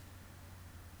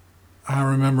I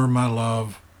remember my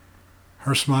love.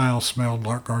 Her smile smelled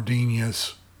like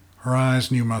gardenias. Her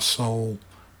eyes knew my soul,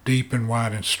 deep and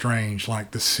wide and strange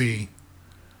like the sea.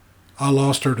 I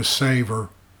lost her to save her.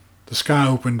 The sky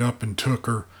opened up and took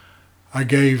her. I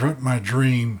gave up my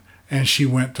dream, and she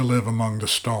went to live among the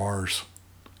stars.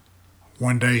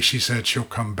 One day she said she'll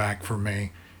come back for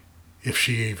me, if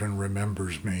she even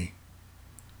remembers me.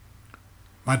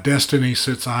 My destiny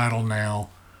sits idle now,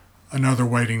 another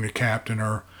waiting to captain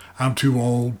her. I'm too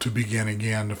old to begin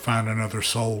again to find another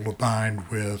soul to bind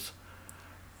with.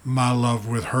 My love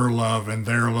with her love and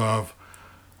their love,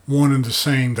 one and the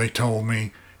same, they told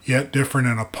me, yet different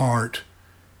and apart,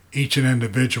 each an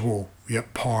individual,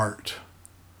 yet part.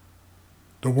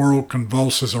 The world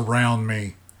convulses around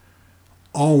me.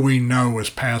 All we know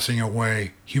is passing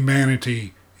away.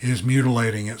 Humanity is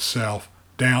mutilating itself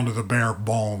down to the bare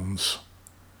bones.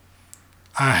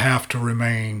 I have to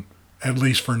remain, at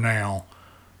least for now,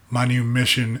 my new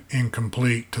mission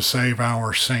incomplete to save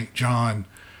our St. John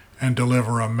and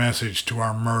deliver a message to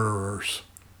our murderers.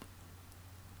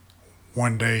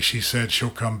 One day she said she'll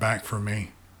come back for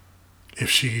me, if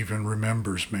she even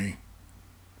remembers me.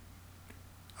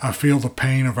 I feel the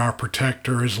pain of our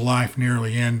protector, his life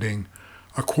nearly ending,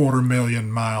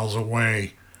 250,000 miles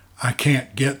away. I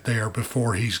can't get there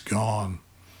before he's gone.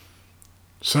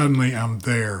 Suddenly I'm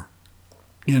there,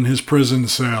 in his prison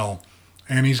cell,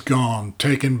 and he's gone,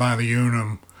 taken by the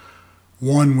Unum,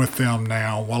 one with them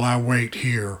now while I wait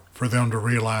here for them to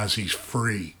realize he's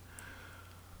free.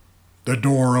 The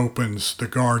door opens, the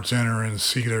guards enter and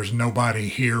see there's nobody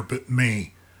here but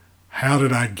me. How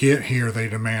did I get here, they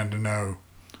demand to know.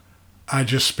 I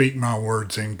just speak my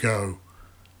words and go,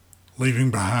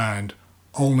 leaving behind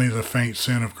only the faint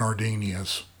scent of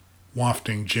gardenias,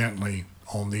 wafting gently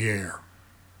on the air.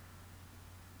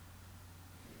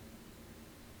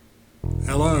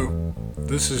 Hello,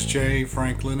 this is J.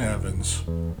 Franklin Evans.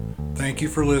 Thank you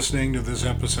for listening to this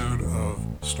episode of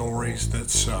Stories That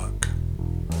Suck.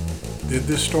 Did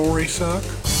this story suck?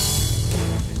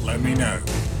 Let me know.